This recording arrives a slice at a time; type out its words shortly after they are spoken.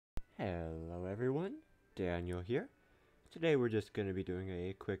Hello everyone, Daniel here. Today we're just going to be doing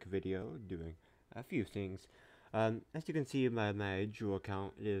a quick video doing a few things. As you can see, my jewel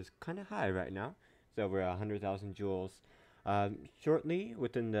count is kind of high right now. It's over 100,000 jewels. Shortly,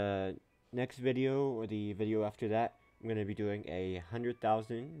 within the next video or the video after that, I'm going to be doing a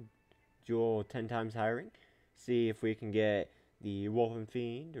 100,000 jewel 10 times hiring. See if we can get the Wolfen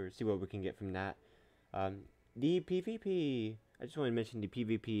Fiend or see what we can get from that. The PvP, I just want to mention the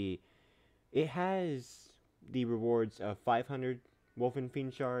PvP. It has the rewards of 500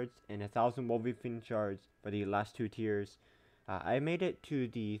 Wolfenfiend shards and 1,000 Wolfenfiend shards for the last two tiers. I made it to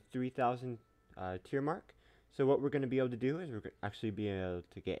the 3,000 tier mark. So what we're going to be able to do is we're actually be able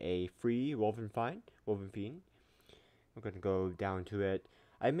to get a free Wolfenfiend. We're going to go down to it.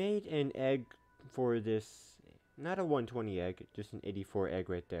 I made an egg for this, not a 120 egg, just an 84 egg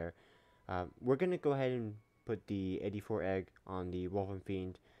right there. We're going to go ahead and put the 84 egg on the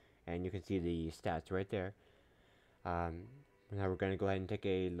Wolfenfiend, and you can see the stats right there. Now we're going to go ahead and take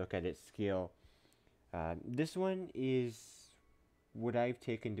a look at its skill. This one is what I've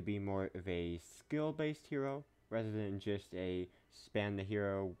taken to be more of a skill-based hero, rather than just a spam the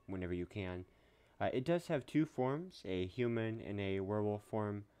hero whenever you can. It does have two forms, a human and a werewolf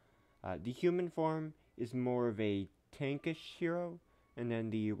form. The human form is more of a tankish hero, and then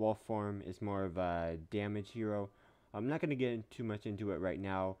the wolf form is more of a damage hero. I'm not going to get too much into it right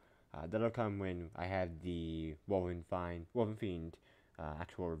now. That'll come when I have the Wolfenfiend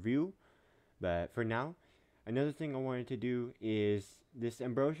actual review. But for now, another thing I wanted to do is this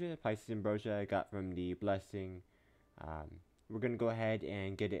Ambrosia, Pisces Ambrosia I got from the Blessing. We're going to go ahead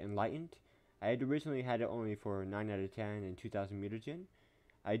and get it Enlightened. I had originally had it only for 9 out of 10 and 2,000 mutagen.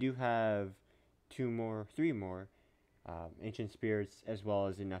 I do have three more Ancient Spirits, as well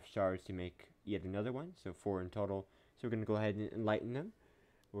as enough shards to make yet another one, so 4 in total. So we're going to go ahead and enlighten them.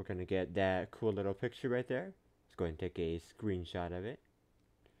 We're going to get that cool little picture right there. Let's go ahead and take a screenshot of it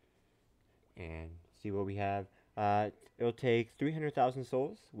and see what we have. It'll take 300,000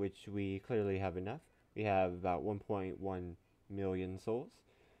 souls, which we clearly have enough. We have about 1.1 million souls.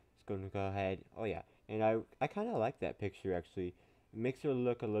 It's going to go ahead. Oh yeah, and I kind of like that picture actually. It makes her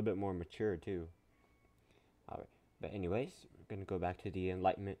look a little bit more mature too. Alright, but anyways, we're going to go back to the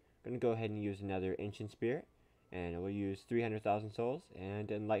Enlightenment. We're going to go ahead and use another Ancient Spirit, and we'll use 300,000 souls and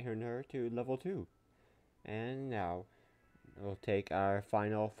enlighten her to level 2. And now we'll take our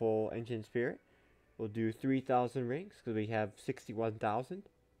final full Ancient Spirit. We'll do 3,000 rings because we have 61,000. Let's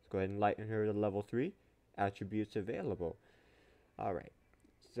go ahead and enlighten her to level 3. Attributes available. Alright,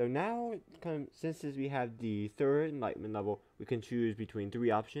 so now since we have the third enlightenment level, we can choose between 3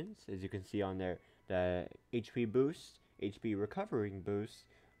 options, as you can see on there: the HP boost, HP recovering boost,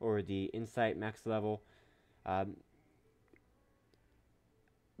 or the insight max level.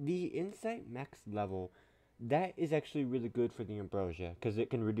 The insight max level, that is actually really good for the Ambrosia, because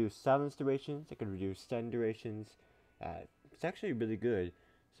it can reduce silence durations, it can reduce stun durations. It's actually really good.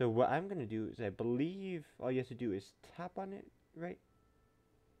 So what I'm going to do is, I believe all you have to do is tap on it, right?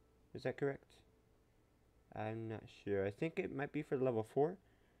 Is that correct? I'm not sure. I think it might be for level 4.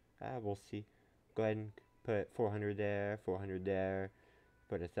 We'll see. Go ahead and put 400 there, 400 there,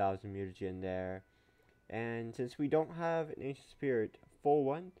 put 1,000 mutagen there. And since we don't have an Ancient Spirit full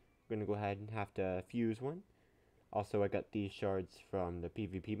one, we're going to go ahead and have to fuse one. Also, I got these shards from the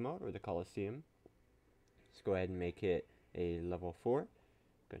PvP mode, or the Coliseum. Let's go ahead and make it a level 4.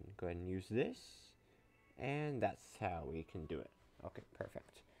 Going to go ahead and use this. And that's how we can do it. Okay,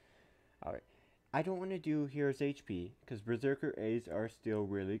 perfect. Alright. I don't want to do Hero's HP, because Berserker A's are still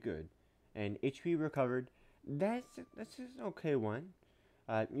really good. And HP recovered, that's just an okay one.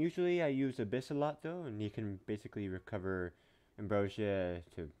 Usually I use Abyss a lot though, and you can basically recover Ambrosia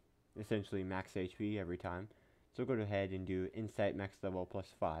to essentially max HP every time. So we'll go ahead and do Insight max level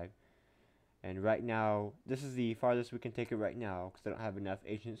plus 5. And right now, this is the farthest we can take it right now, because I don't have enough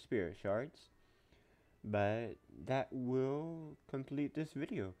Ancient Spirit shards. But that will complete this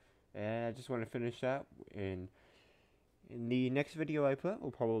video. And I just want to finish up, in the next video I put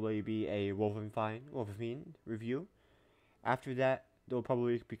will probably be a Wolfenfiend review. After that, they'll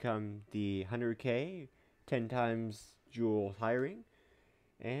probably become the 100k 10 times jewel hiring.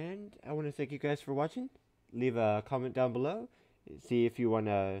 And I want to thank you guys for watching. Leave a comment down below. See if you want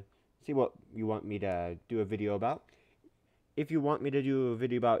to see what you want me to do a video about. If you want me to do a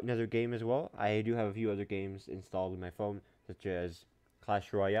video about another game as well, I do have a few other games installed on my phone, such as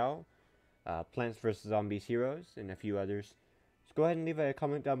Clash Royale, Plants vs. Zombies Heroes, and a few others. Just go ahead and leave a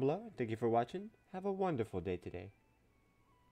comment down below. Thank you for watching. Have a wonderful day today.